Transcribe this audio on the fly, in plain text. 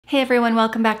Hey everyone,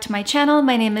 welcome back to my channel.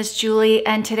 My name is Julie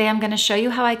and today I'm going to show you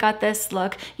how I got this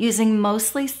look using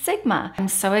mostly Sigma. I'm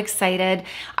so excited.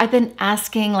 I've been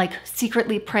asking, like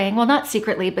secretly praying, well not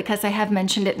secretly because I have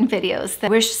mentioned it in videos, that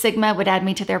I wish Sigma would add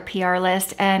me to their PR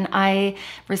list, and I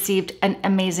received an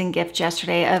amazing gift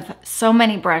yesterday of so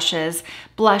many brushes,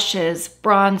 blushes,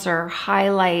 bronzer,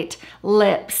 highlight,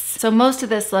 lips. So most of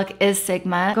this look is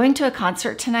Sigma. I'm going to a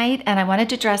concert tonight and I wanted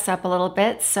to dress up a little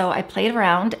bit, so I played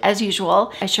around as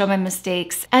usual. I show my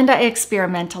mistakes and I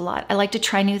experiment a lot. I like to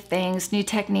try new things, new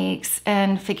techniques,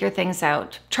 and figure things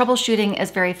out. Troubleshooting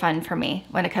is very fun for me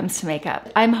when it comes to makeup.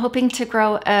 I'm hoping to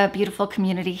grow a beautiful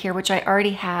community here, which I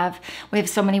already have. We have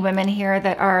so many women here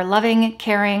that are loving,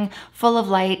 caring, full of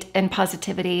light and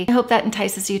positivity. I hope that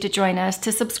entices you to join us,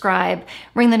 to subscribe,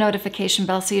 ring the notification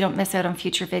bell so you don't miss out on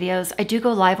future videos. I do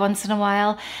go live once in a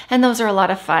while and those are a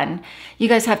lot of fun. You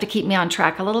guys have to keep me on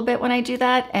track a little bit when I do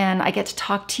that, and I get to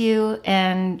talk to you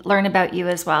and learn about you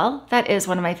as well. That is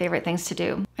one of my favorite things to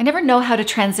do. I never know how to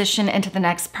transition into the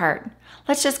next part.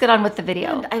 Let's just get on with the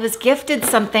video. And I was gifted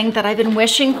something that I've been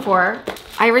wishing for.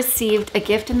 I received a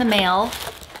gift in the mail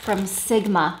from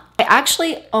Sigma. I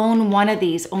actually own one of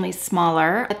these, only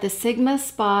smaller, at the Sigma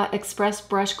Spa Express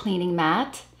Brush Cleaning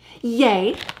Mat.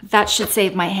 Yay! That should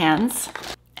save my hands.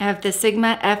 I have the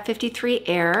Sigma F53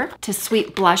 Air to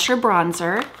sweep blush or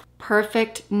bronzer.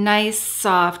 Perfect, nice,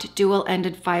 soft,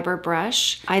 dual-ended fiber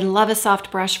brush. I love a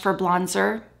soft brush for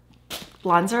blush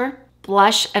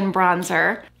and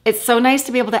bronzer. It's so nice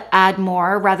to be able to add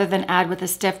more rather than add with a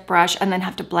stiff brush and then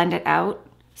have to blend it out.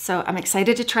 So I'm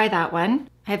excited to try that one.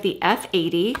 I have the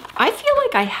F80. I feel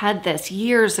like I had this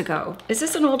years ago. Is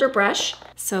this an older brush?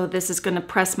 So this is gonna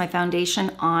press my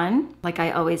foundation on like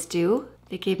I always do.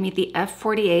 They gave me the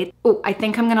F48. Oh, I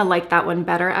think I'm gonna like that one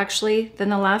better actually than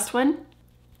the last one.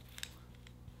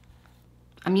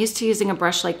 I'm used to using a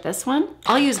brush like this one.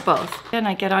 I'll use both. And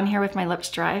I get on here with my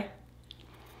lips dry.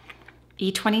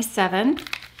 E27.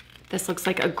 This looks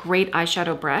like a great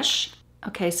eyeshadow brush.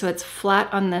 Okay, so it's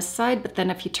flat on this side, but then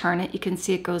if you turn it, you can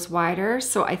see it goes wider.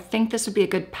 So I think this would be a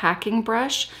good packing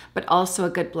brush, but also a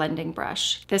good blending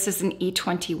brush. This is an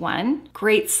E21.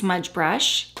 Great smudge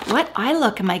brush. What eye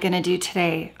look am I gonna do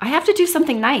today? I have to do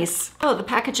something nice. Oh, the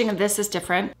packaging of this is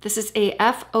different. This is a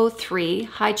F03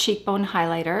 high cheekbone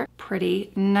highlighter.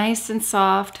 Pretty, nice and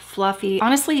soft, fluffy.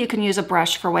 Honestly, you can use a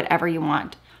brush for whatever you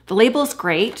want. The label's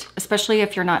great, especially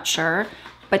if you're not sure.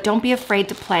 But don't be afraid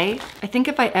to play. I think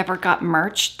if I ever got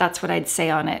merch, that's what I'd say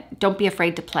on it. Don't be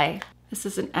afraid to play. This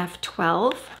is an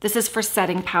F12. This is for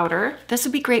setting powder. This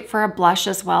would be great for a blush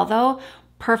as well though.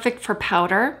 Perfect for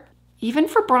powder. Even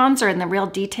for bronzer in the real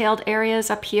detailed areas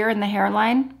up here in the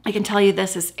hairline. I can tell you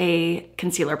this is a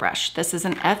concealer brush. This is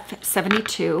an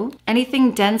F72.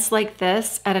 Anything dense like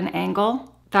this at an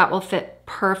angle, that will fit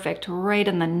perfect right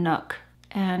in the nook.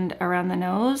 And around the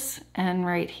nose and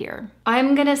right here.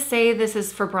 I'm gonna say this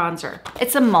is for bronzer.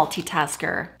 It's a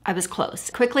multitasker. I was close.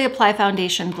 Quickly apply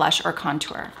foundation, blush, or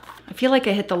contour. I feel like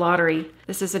I hit the lottery.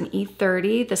 This is an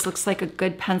E30. This looks like a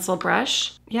good pencil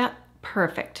brush. Yeah,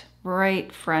 perfect.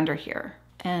 Right for under here.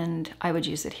 And I would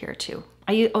use it here too.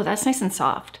 Oh, that's nice and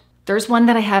soft. There's one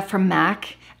that I have from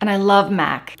MAC, and I love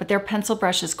MAC, but their pencil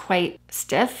brush is quite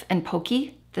stiff and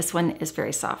pokey. This one is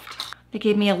very soft. They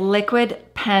gave me a liquid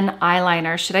pen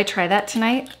eyeliner. Should I try that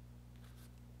tonight?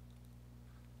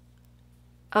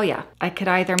 Oh yeah, I could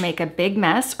either make a big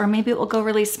mess or maybe it will go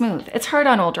really smooth. It's hard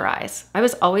on older eyes. I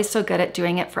was always so good at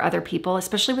doing it for other people,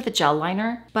 especially with a gel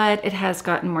liner, but it has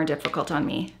gotten more difficult on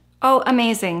me. Oh,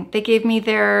 amazing. They gave me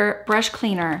their brush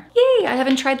cleaner. Yay, I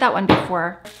haven't tried that one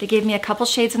before. They gave me a couple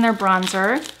shades in their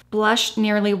bronzer. Blush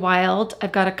Nearly Wild.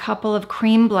 I've got a couple of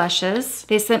cream blushes.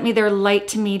 They sent me their light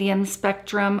to medium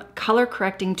spectrum color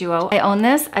correcting duo. I own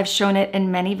this. I've shown it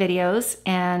in many videos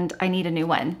and I need a new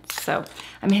one. So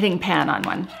I'm hitting pan on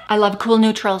one. I love cool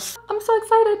neutrals. I'm so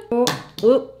excited.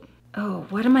 Oh,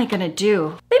 what am I gonna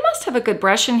do? They must have a good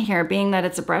brush in here being that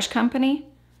it's a brush company.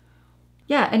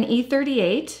 Yeah, an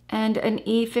E38 and an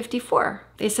E54.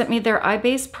 They sent me their eye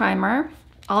base primer.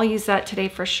 I'll use that today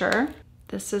for sure.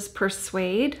 This is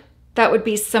Persuade. That would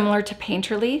be similar to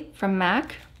Painterly from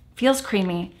MAC. Feels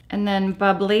creamy. And then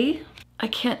Bubbly. I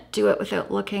can't do it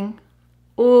without looking.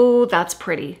 Oh, that's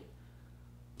pretty.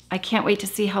 I can't wait to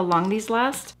see how long these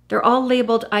last. They're all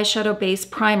labeled eyeshadow base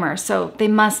primer, so they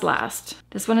must last.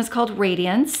 This one is called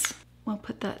Radiance. I'll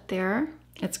put that there.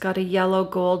 It's got a yellow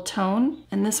gold tone,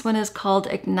 and this one is called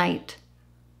Ignite.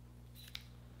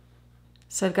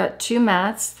 So I've got two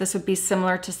mattes. This would be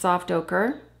similar to Soft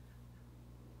Ochre.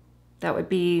 That would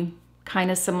be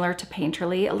kind of similar to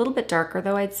Painterly, a little bit darker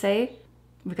though, I'd say.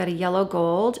 We've got a yellow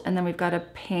gold, and then we've got a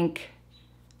pink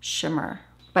shimmer.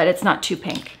 but it's not too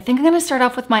pink. I think I'm gonna start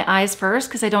off with my eyes first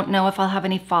because I don't know if I'll have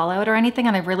any fallout or anything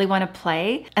and I really wanna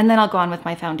play, and then I'll go on with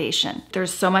my foundation.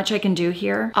 There's so much I can do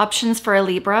here. Options for a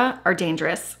Libra are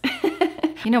dangerous.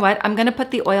 You know what? I'm gonna put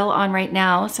the oil on right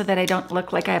now so that I don't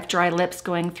look like I have dry lips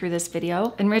going through this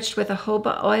video. Enriched with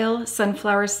jojoba oil,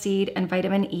 sunflower seed, and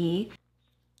vitamin E.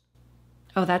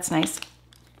 Oh, that's nice.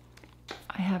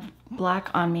 I have black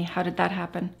on me. How did that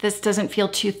happen? This doesn't feel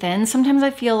too thin. Sometimes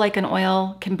I feel like an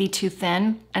oil can be too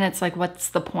thin and it's like, what's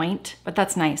the point? But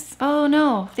that's nice. Oh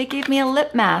no, they gave me a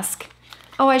lip mask.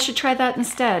 Oh, I should try that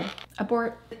instead.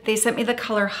 Abort. They sent me the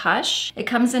color Hush. It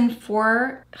comes in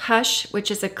 4 Hush,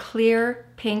 which is a clear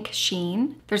pink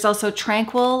sheen. There's also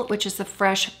Tranquil, which is a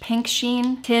fresh pink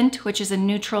sheen. Tint, which is a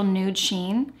neutral nude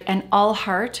sheen. And All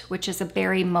Heart, which is a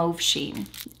berry mauve sheen.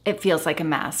 It feels like a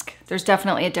mask. There's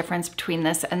definitely a difference between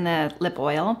this and the lip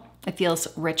oil. It feels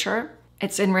richer.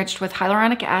 It's enriched with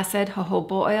hyaluronic acid,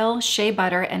 jojoba oil, shea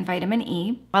butter, and vitamin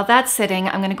E. While that's sitting,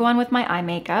 I'm gonna go on with my eye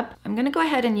makeup. I'm gonna go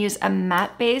ahead and use a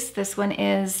matte base. This one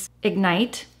is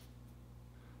Ignite.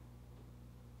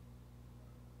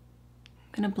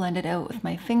 I'm gonna blend it out with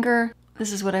my finger.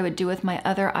 This is what I would do with my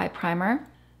other eye primer.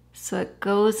 So it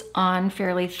goes on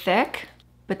fairly thick,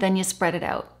 but then you spread it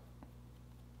out.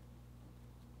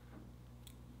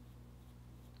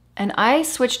 And I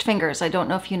switched fingers. I don't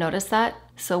know if you noticed that.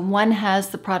 So one has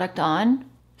the product on,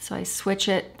 so I switch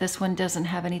it. This one doesn't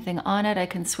have anything on it. I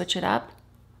can switch it up.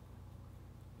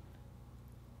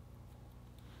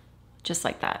 Just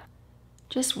like that.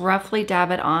 Just roughly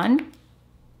dab it on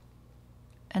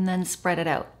and then spread it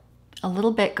out. A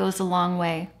little bit goes a long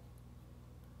way.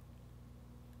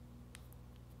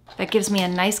 That gives me a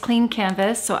nice clean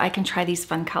canvas so I can try these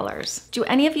fun colors. Do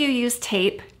any of you use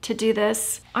tape to do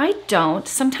this? I don't.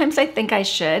 Sometimes I think I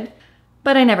should,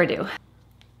 but I never do.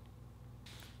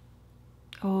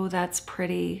 Oh, that's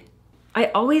pretty. I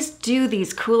always do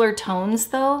these cooler tones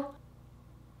though.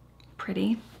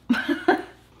 Pretty.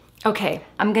 Okay,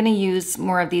 I'm gonna use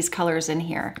more of these colors in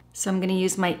here. So I'm gonna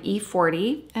use my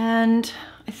E40 and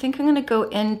I think I'm gonna go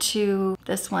into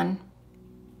this one.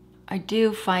 I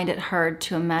do find it hard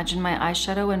to imagine my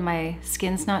eyeshadow when my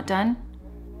skin's not done.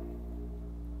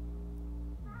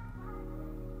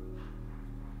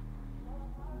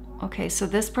 Okay, so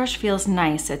this brush feels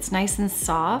nice. It's nice and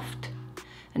soft.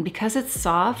 And because it's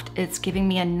soft, it's giving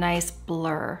me a nice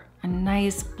blur, a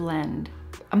nice blend.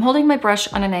 I'm holding my brush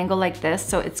on an angle like this,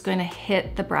 so it's going to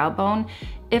hit the brow bone.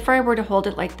 If I were to hold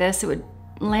it like this, it would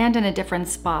land in a different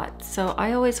spot. So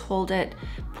I always hold it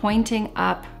pointing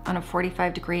up on a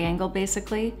 45-degree angle,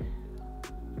 basically.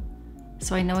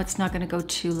 So I know it's not gonna go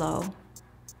too low.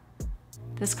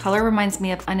 This color reminds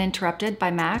me of Uninterrupted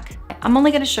by MAC. I'm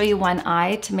only gonna show you one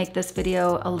eye to make this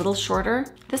video a little shorter.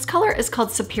 This color is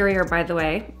called Superior, by the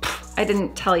way. I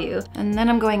didn't tell you. And then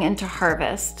I'm going into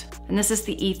Harvest. And this is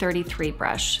the E33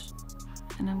 brush.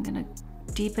 And I'm gonna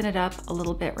deepen it up a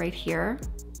little bit right here.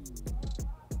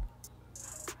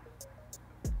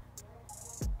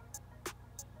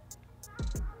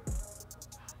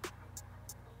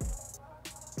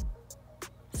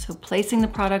 So placing the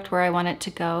product where I want it to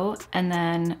go and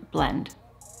then blend.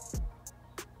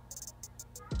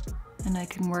 And I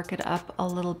can work it up a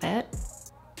little bit,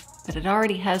 but it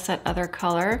already has that other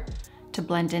color to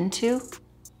blend into.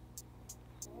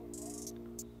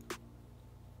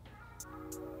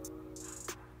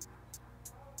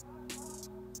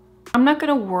 I'm not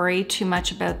gonna worry too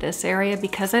much about this area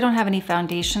because I don't have any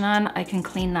foundation on. I can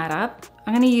clean that up.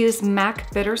 I'm gonna use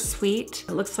MAC Bittersweet.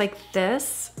 It looks like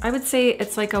this. I would say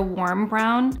it's like a warm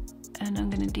brown, and I'm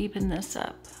gonna deepen this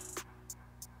up.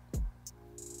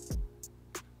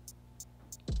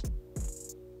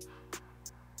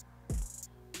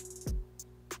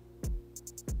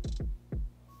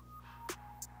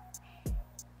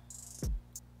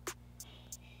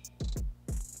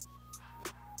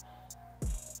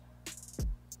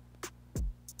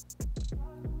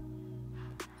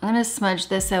 I'm gonna smudge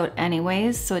this out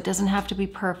anyways, so it doesn't have to be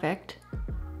perfect.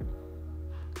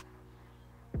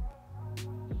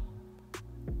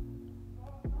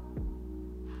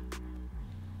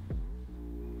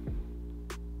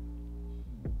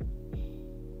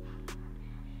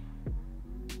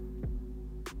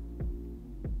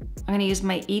 I'm gonna use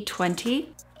my E20.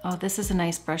 Oh, this is a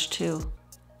nice brush too.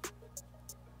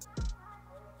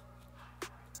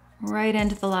 Right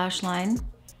into the lash line.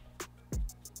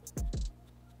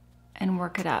 And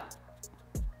work it up.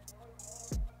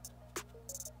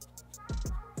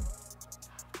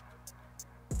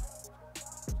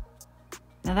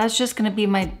 Now that's just gonna be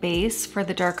my base for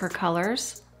the darker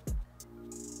colors.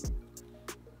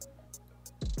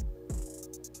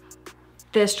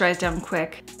 This dries down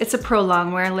quick. It's a Pro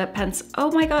Longwear lip pencil.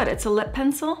 Oh my God, it's a lip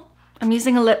pencil? I'm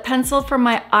using a lip pencil for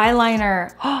my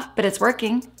eyeliner. Oh, but it's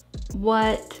working.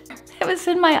 What? It was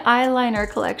in my eyeliner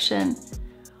collection.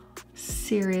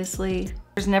 Seriously.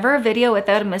 There's never a video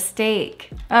without a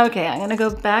mistake. Okay, I'm gonna go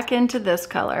back into this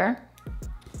color,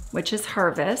 which is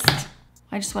Harvest.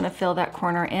 I just wanna fill that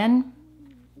corner in.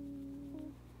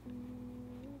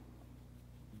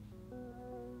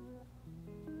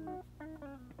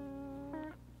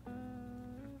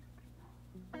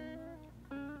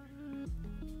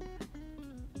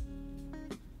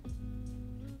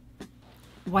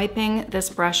 Wiping this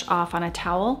brush off on a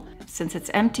towel. Since it's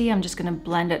empty, I'm just gonna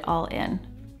blend it all in.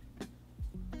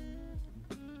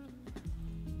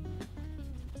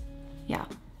 Yeah,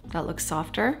 that looks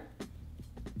softer.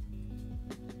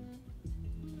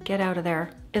 Get out of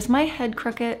there. Is my head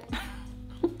crooked?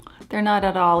 They're not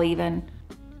at all even.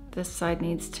 This side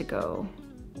needs to go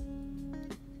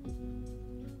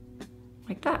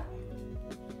like that.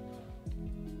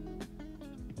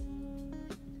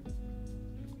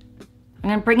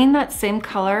 And I'm bringing that same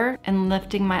color and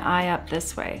lifting my eye up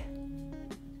this way.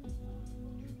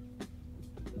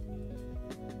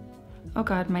 Oh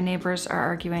God, my neighbors are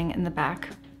arguing in the back.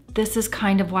 This is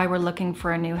kind of why we're looking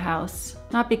for a new house.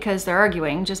 Not because they're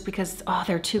arguing, just because, oh,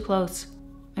 they're too close.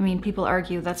 I mean, people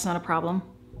argue, that's not a problem.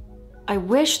 I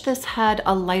wish this had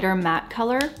a lighter matte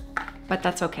color, but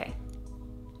that's okay.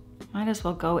 Might as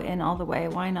well go in all the way,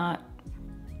 why not?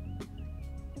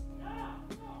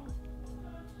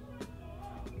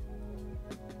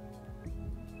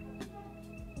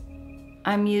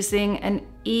 I'm using an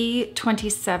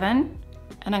E27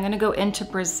 and I'm gonna go into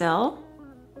Brazil.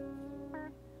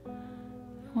 I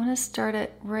wanna start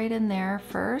it right in there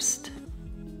first.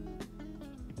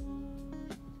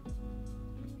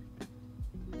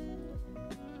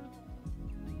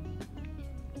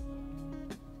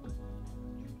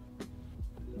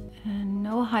 And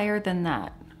no higher than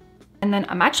that. And then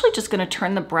I'm actually just gonna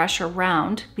turn the brush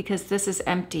around because this is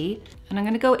empty. And I'm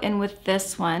gonna go in with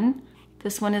this one.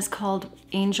 This one is called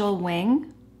Angel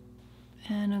Wing.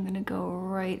 And I'm gonna go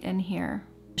right in here.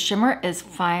 Shimmer is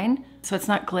fine, so it's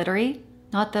not glittery.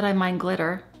 Not that I mind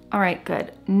glitter. All right,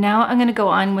 good. Now I'm gonna go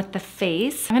on with the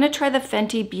face. I'm gonna try the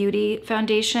Fenty Beauty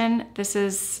foundation. This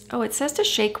is, oh, it says to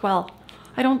shake well.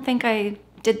 I don't think I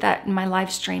did that in my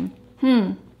live stream.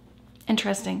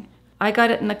 Interesting. I got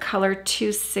it in the color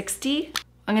 260.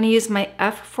 I'm gonna use my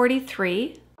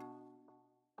F43.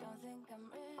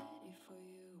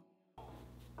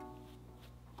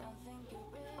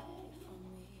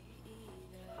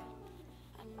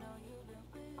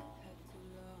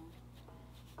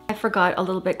 I forgot a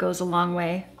little bit goes a long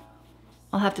way.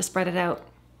 I'll have to spread it out.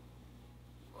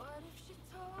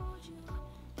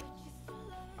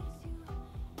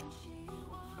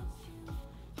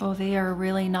 Oh, they are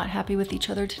really not happy with each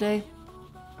other today.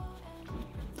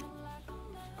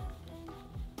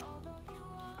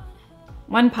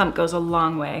 One pump goes a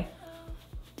long way.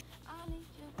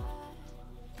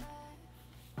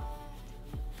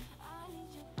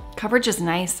 Coverage is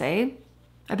nice, eh?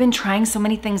 I've been trying so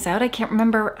many things out, I can't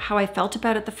remember how I felt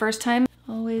about it the first time.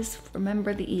 Always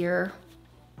remember the ear.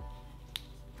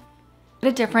 What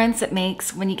a difference it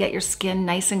makes when you get your skin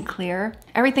nice and clear.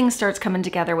 Everything starts coming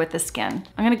together with the skin.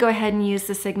 I'm gonna go ahead and use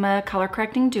the Sigma Color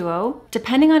Correcting Duo.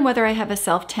 Depending on whether I have a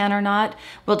self-tan or not,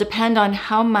 will depend on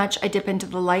how much I dip into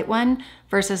the light one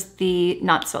versus the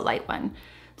not so light one.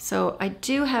 So I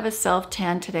do have a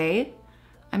self-tan today.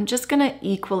 I'm just gonna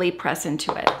equally press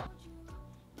into it.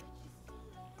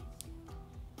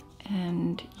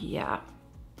 And yeah.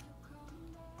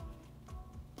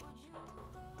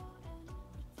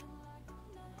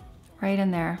 Right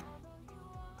in there.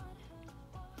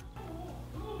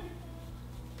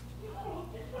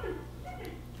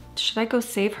 Should I go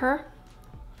save her?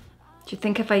 Do you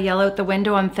think if I yell out the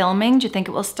window I'm filming, do you think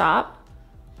it will stop?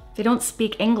 They don't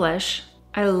speak English.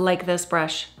 I like this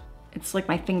brush. It's like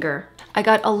my finger. I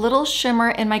got a little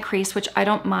shimmer in my crease, which I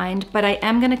don't mind, but I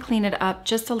am gonna clean it up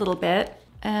just a little bit.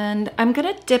 And I'm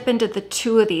gonna dip into the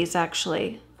two of these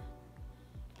actually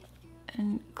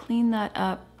and clean that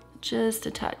up just a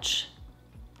touch.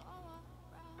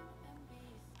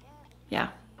 Yeah,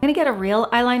 I'm gonna get a real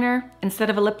eyeliner instead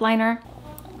of a lip liner.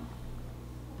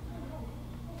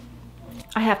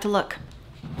 I have to look.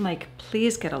 I'm like,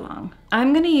 please get along.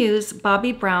 I'm gonna use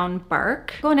Bobbi Brown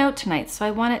Bark. I'm going out tonight, so I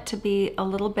want it to be a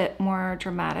little bit more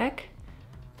dramatic.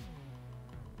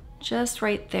 Just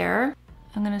right there.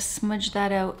 I'm gonna smudge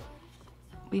that out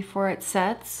before it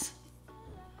sets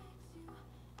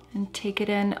and take it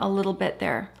in a little bit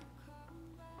there.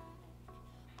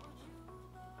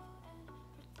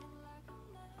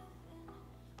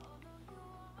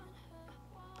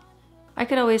 I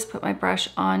could always put my brush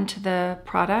onto the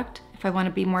product if I want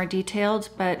to be more detailed,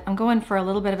 but I'm going for a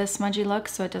little bit of a smudgy look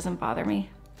so it doesn't bother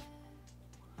me.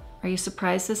 Are you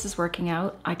surprised this is working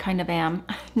out? I kind of am.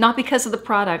 Not because of the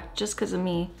product, just because of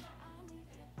me.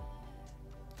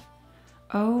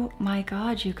 Oh my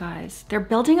God, you guys. They're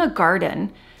building a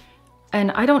garden. And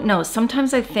I don't know,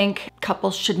 sometimes I think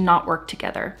couples should not work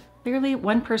together. Clearly,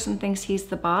 one person thinks he's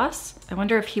the boss. I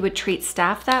wonder if he would treat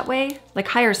staff that way, like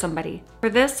hire somebody. For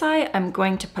this eye, I'm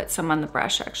going to put some on the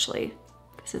brush actually,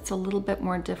 because it's a little bit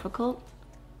more difficult.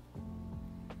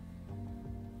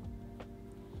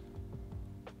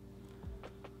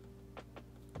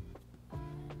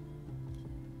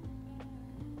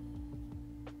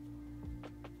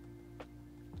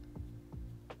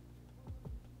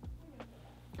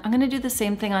 I'm gonna do the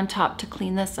same thing on top to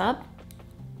clean this up.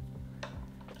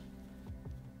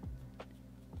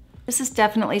 This is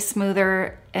definitely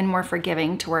smoother and more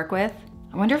forgiving to work with.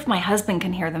 I wonder if my husband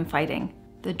can hear them fighting.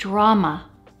 The drama.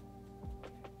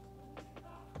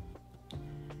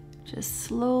 Just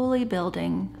slowly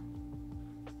building.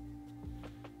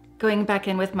 Going back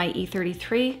in with my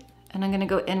E33, and I'm gonna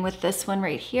go in with this one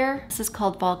right here. This is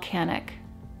called Volcanic.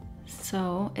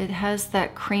 So it has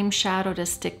that cream shadow to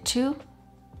stick to.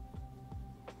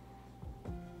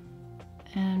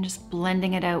 And I'm just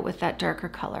blending it out with that darker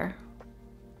color.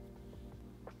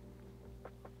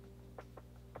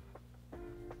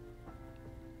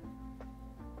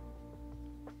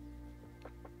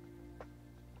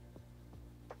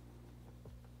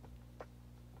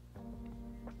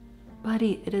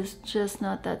 Buddy, it is just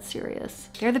not that serious.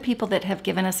 They're the people that have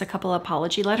given us a couple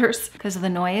apology letters because of the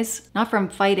noise. Not from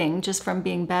fighting, just from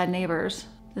being bad neighbors.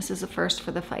 This is a first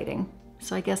for the fighting,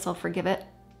 so I guess I'll forgive it.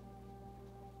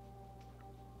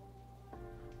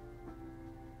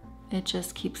 It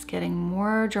just keeps getting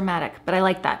more dramatic, but I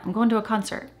like that. I'm going to a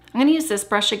concert. I'm gonna use this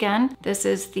brush again. This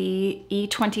is the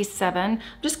E27. I'm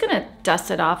just gonna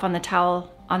dust it off on the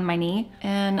towel on my knee,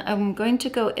 and I'm going to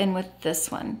go in with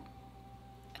this one.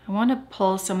 I want to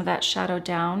pull some of that shadow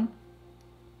down,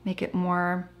 make it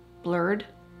more blurred.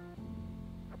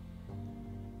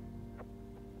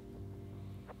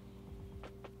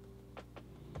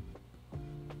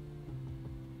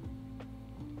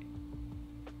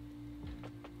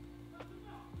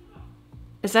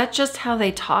 Is that just how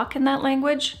they talk in that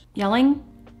language? Yelling?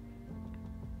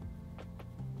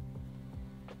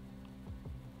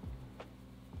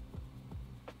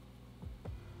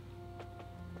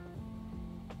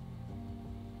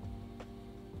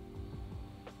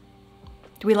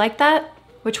 Do we like that?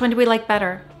 Which one do we like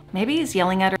better? Maybe he's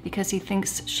yelling at her because he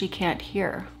thinks she can't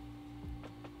hear.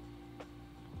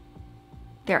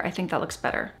 There, I think that looks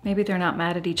better. Maybe they're not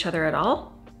mad at each other at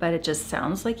all, but it just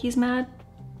sounds like he's mad.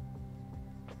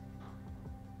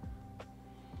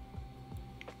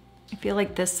 I feel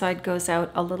like this side goes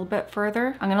out a little bit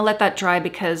further. I'm gonna let that dry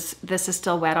because this is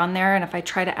still wet on there, and if I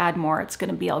try to add more, it's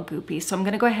gonna be all goopy. So I'm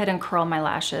gonna go ahead and curl my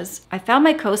lashes. I found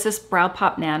my Kosas Brow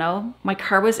Pop Nano. My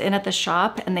car was in at the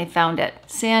shop and they found it.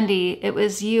 Sandy, it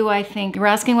was you, I think. You were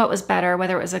asking what was better,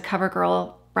 whether it was a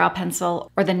CoverGirl brow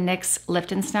pencil or the NYX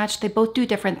Lift and Snatch. They both do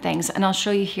different things, and I'll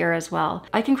show you here as well.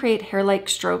 I can create hair-like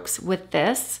strokes with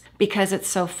this because it's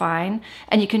so fine,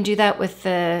 and you can do that with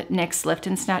the NYX Lift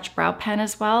and Snatch brow pen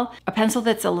as well. A pencil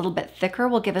that's a little bit thicker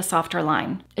will give a softer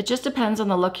line. It just depends on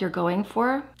the look you're going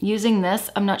for. Using this,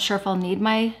 I'm not sure if I'll need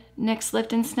my NYX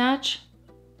Lift and Snatch.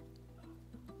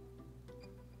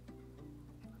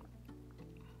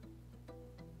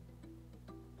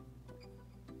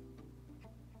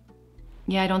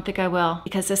 Yeah, I don't think I will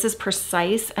because this is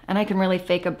precise and I can really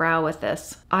fake a brow with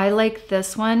this. I like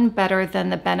this one better than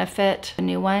the Benefit, the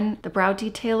new one. The brow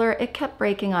detailer, it kept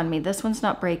breaking on me. This one's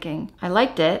not breaking. I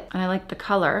liked it and I like the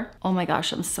color. Oh my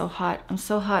gosh, I'm so hot. I'm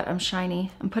so hot, I'm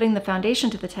shiny. I'm putting the foundation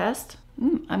to the test.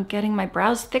 I'm getting my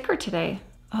brows thicker today.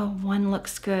 Oh, one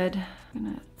looks good.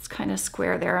 It's kind of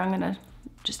square there. I'm gonna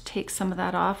just take some of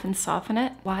that off and soften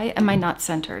it. Why am I not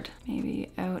centered?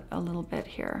 Maybe out a little bit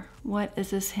here. What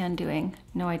is this hand doing?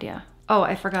 No idea. Oh,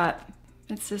 I forgot.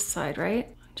 It's this side, right?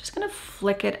 I'm just gonna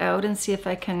flick it out and see if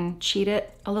I can cheat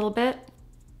it a little bit.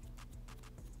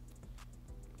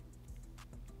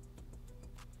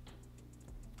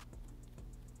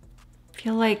 I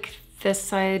feel like this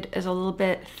side is a little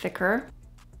bit thicker.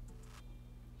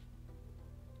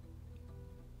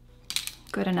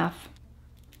 Good enough.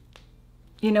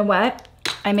 You know what?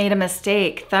 I made a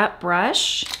mistake. That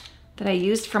brush that I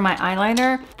used for my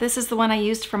eyeliner, this is the one I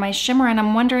used for my shimmer, and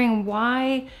I'm wondering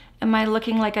why am I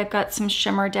looking like I've got some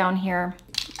shimmer down here?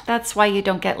 That's why you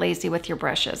don't get lazy with your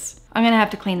brushes. I'm gonna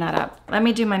have to clean that up. Let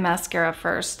me do my mascara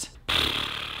first.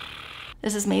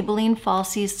 This is Maybelline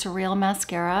Falsies Surreal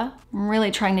Mascara. I'm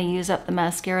really trying to use up the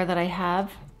mascara that I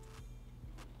have.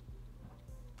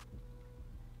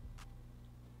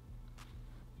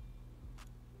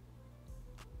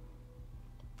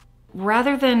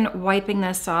 Rather than wiping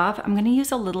this off, I'm gonna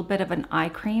use a little bit of an eye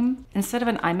cream instead of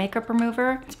an eye makeup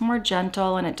remover. It's more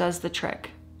gentle and it does the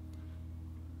trick.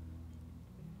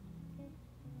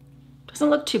 Doesn't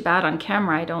look too bad on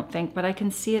camera, I don't think, but I can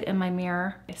see it in my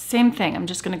mirror. Same thing, I'm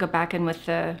just gonna go back in with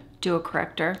the duo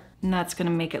corrector, and that's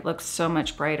gonna make it look so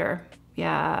much brighter.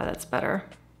 Yeah, that's better.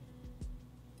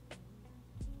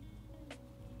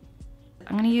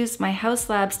 I'm gonna use my House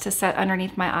Labs to set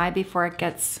underneath my eye before it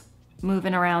gets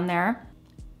moving around there.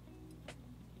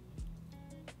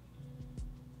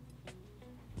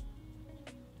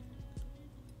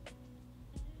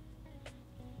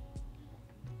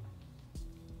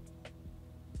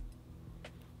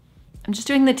 I'm just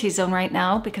doing the T-zone right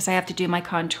now because I have to do my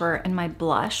contour and my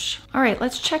blush. All right,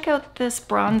 let's check out this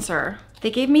bronzer.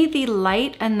 They gave me the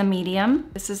light and the medium.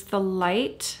 This is the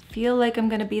light. Feel like I'm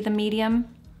gonna be the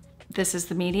medium. This is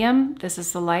the medium, this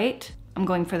is the light. I'm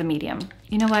going for the medium.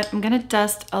 You know what, I'm gonna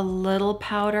dust a little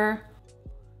powder,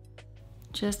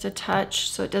 just a touch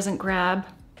so it doesn't grab,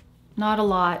 not a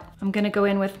lot. I'm gonna go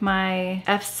in with my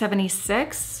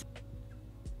F76.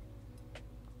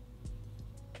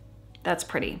 That's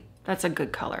pretty, that's a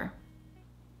good color.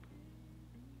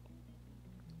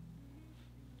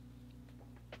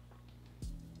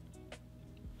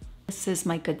 This is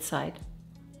my good side.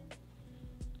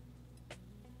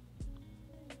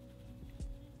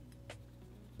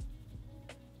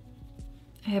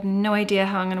 I have no idea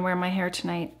how I'm gonna wear my hair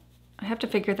tonight. I have to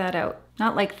figure that out.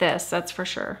 Not like this, that's for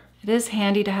sure. It is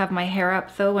handy to have my hair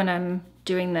up though when I'm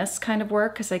doing this kind of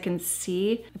work because I can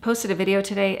see. I posted a video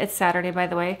today, it's Saturday by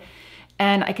the way,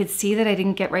 and I could see that I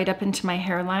didn't get right up into my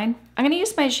hairline. I'm gonna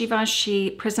use my Givenchy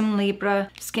Prism Libre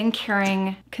Skin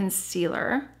Caring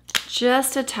Concealer.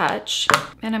 Just a touch.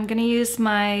 And I'm gonna use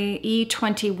my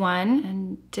E21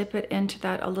 and dip it into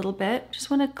that a little bit. Just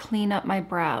wanna clean up my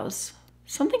brows.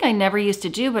 Something I never used to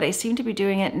do, but I seem to be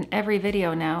doing it in every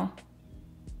video now.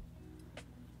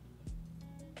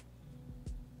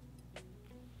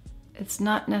 It's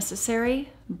not necessary,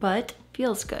 but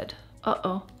feels good.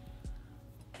 Uh-oh,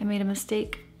 I made a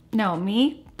mistake. No,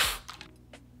 me? I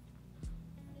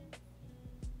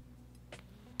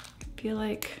feel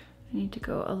like I need to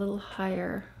go a little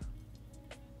higher.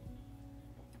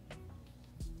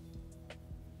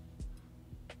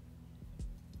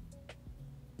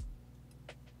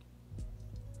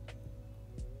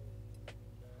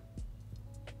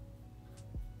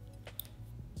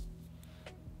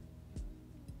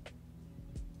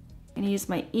 I'm gonna use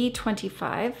my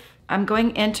E25. I'm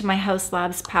going into my House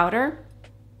Labs powder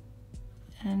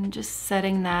and just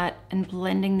setting that and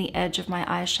blending the edge of my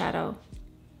eyeshadow.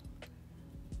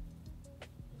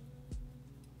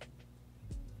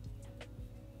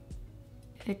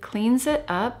 It cleans it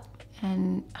up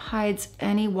and hides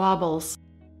any wobbles.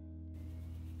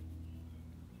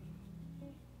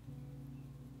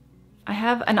 I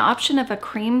have an option of a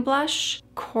cream blush,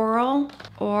 coral,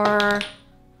 or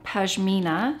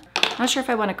pashmina. Not sure if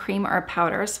I want a cream or a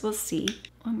powder, so we'll see.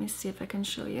 Let me see if I can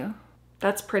show you.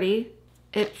 That's pretty.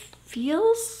 It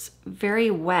feels very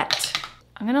wet.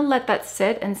 I'm gonna let that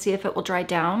sit and see if it will dry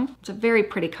down. It's a very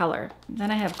pretty color.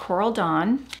 Then I have Coral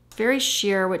Dawn. Very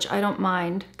sheer, which I don't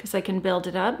mind because I can build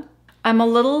it up. I'm a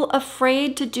little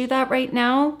afraid to do that right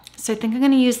now, so I think I'm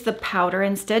gonna use the powder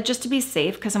instead just to be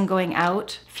safe because I'm going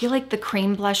out. I feel like the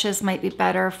cream blushes might be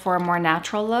better for a more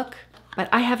natural look. But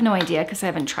I have no idea because I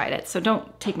haven't tried it, so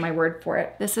don't take my word for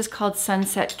it. This is called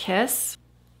Sunset Kiss.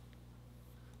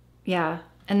 Yeah,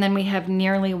 and then we have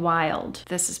Nearly Wild.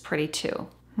 This is pretty too.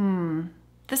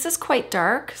 This is quite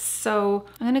dark, so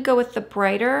I'm gonna go with the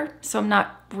brighter, so I'm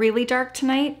not really dark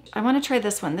tonight. I wanna try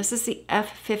this one. This is the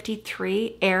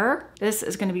F53 Air. This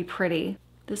is gonna be pretty.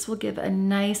 This will give a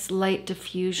nice light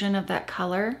diffusion of that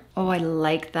color. Oh, I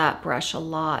like that brush a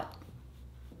lot.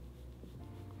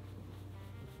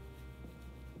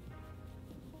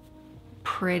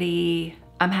 Pretty.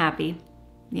 I'm happy.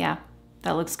 Yeah,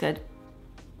 that looks good.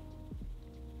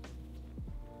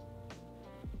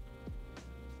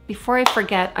 Before I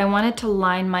forget, I wanted to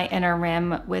line my inner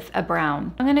rim with a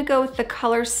brown. I'm gonna go with the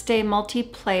Colorstay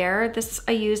Multiplayer. This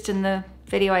I used in the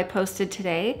video I posted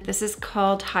today. This is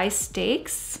called High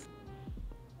Stakes.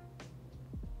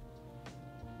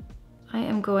 I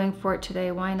am going for it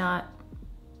today, why not?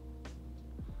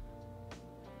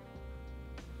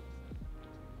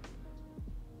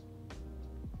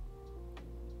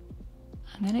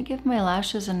 I'm gonna give my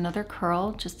lashes another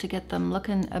curl just to get them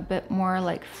looking a bit more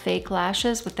like fake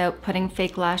lashes without putting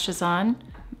fake lashes on.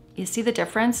 You see the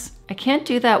difference? I can't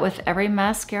do that with every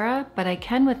mascara, but I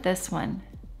can with this one.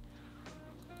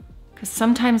 Because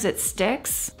sometimes it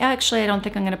sticks. Actually, I don't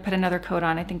think I'm gonna put another coat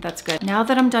on. I think that's good. Now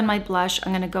that I'm done my blush,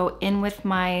 I'm gonna go in with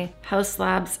my Haus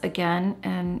Labs again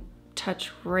and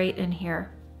touch right in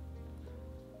here.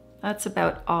 That's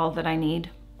about all that I need.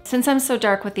 Since I'm so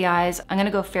dark with the eyes, I'm gonna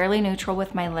go fairly neutral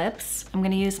with my lips. I'm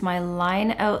gonna use my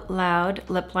Line Out Loud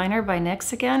lip liner by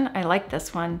NYX again. I like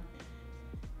this one.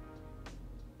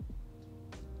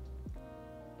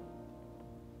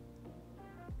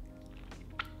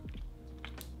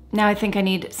 Now I think I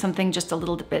need something just a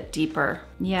little bit deeper.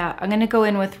 Yeah, I'm gonna go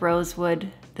in with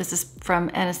Rosewood. This is from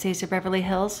Anastasia Beverly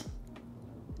Hills.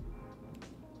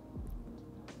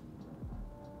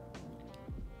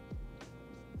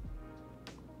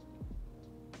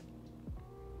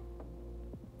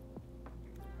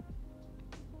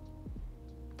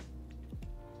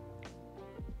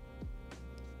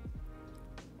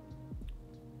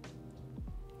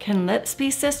 Can lips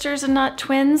be sisters and not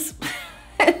twins?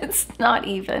 It's not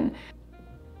even.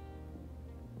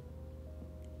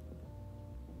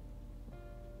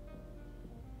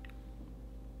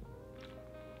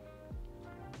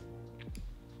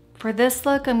 For this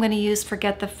look, I'm going to use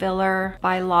Forget the Filler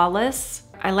by Lawless.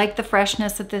 I like the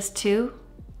freshness of this too.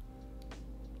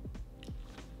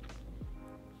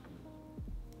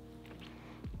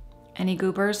 Any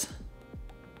goobers?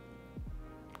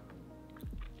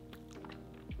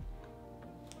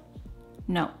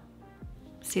 No.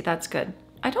 See, that's good.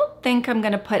 I don't think I'm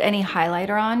gonna put any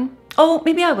highlighter on. Oh,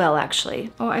 maybe I will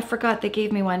actually. Oh, I forgot they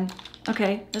gave me one.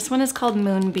 Okay, this one is called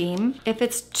Moonbeam. If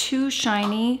it's too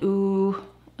shiny, ooh,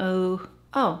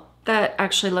 oh, that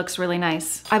actually looks really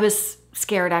nice. I was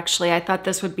scared actually. I thought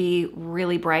this would be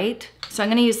really bright. So I'm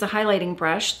gonna use the highlighting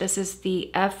brush. This is the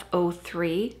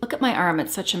F03. Look at my arm,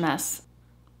 it's such a mess.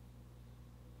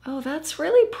 Oh, that's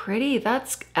really pretty.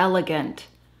 That's elegant.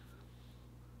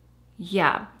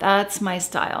 Yeah, that's my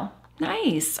style.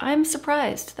 Nice, I'm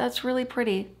surprised. That's really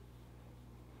pretty.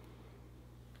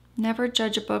 Never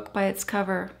judge a book by its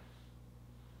cover.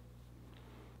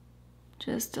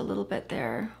 Just a little bit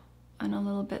there and a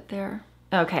little bit there.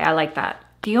 Okay, I like that.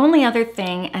 The only other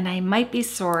thing, and I might be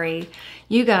sorry,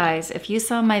 you guys, if you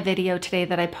saw my video today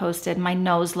that I posted, my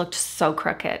nose looked so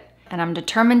crooked. And I'm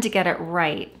determined to get it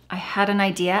right. I had an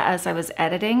idea as I was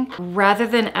editing. Rather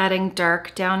than adding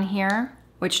dark down here,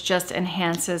 which just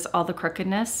enhances all the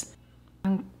crookedness,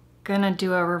 I'm gonna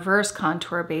do a reverse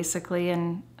contour basically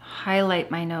and highlight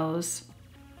my nose.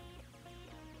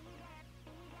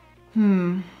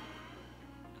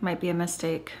 Might be a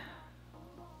mistake.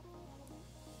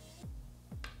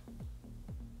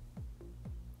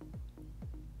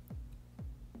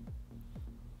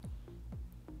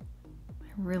 I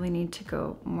really need to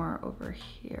go more over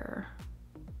here.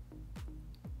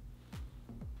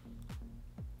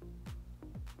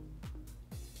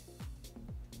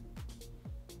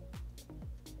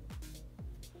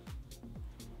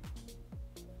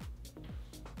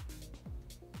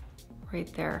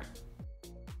 Right there.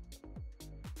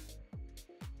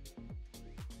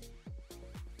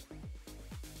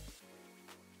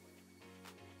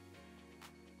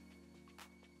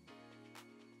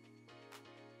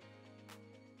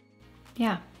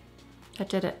 Yeah, that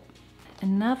did it.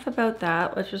 Enough about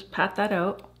that. Let's just pat that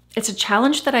out. It's a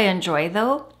challenge that I enjoy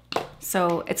though.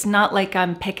 So it's not like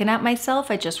I'm picking at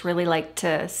myself. I just really like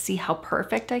to see how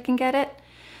perfect I can get it,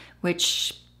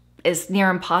 which is near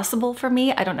impossible for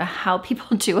me. I don't know how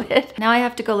people do it. Now I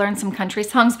have to go learn some country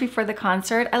songs before the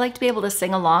concert. I like to be able to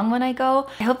sing along when I go.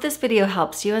 I hope this video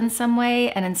helps you in some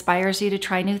way and inspires you to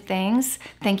try new things.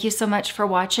 Thank you so much for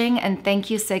watching, and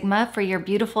thank you Sigma for your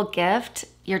beautiful gift.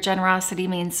 Your generosity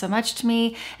means so much to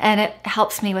me and it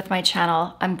helps me with my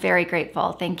channel. I'm very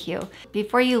grateful, thank you.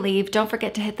 Before you leave, don't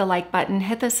forget to hit the like button,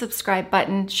 hit the subscribe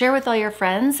button, share with all your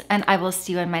friends, and I will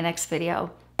see you in my next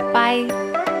video.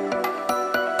 Bye.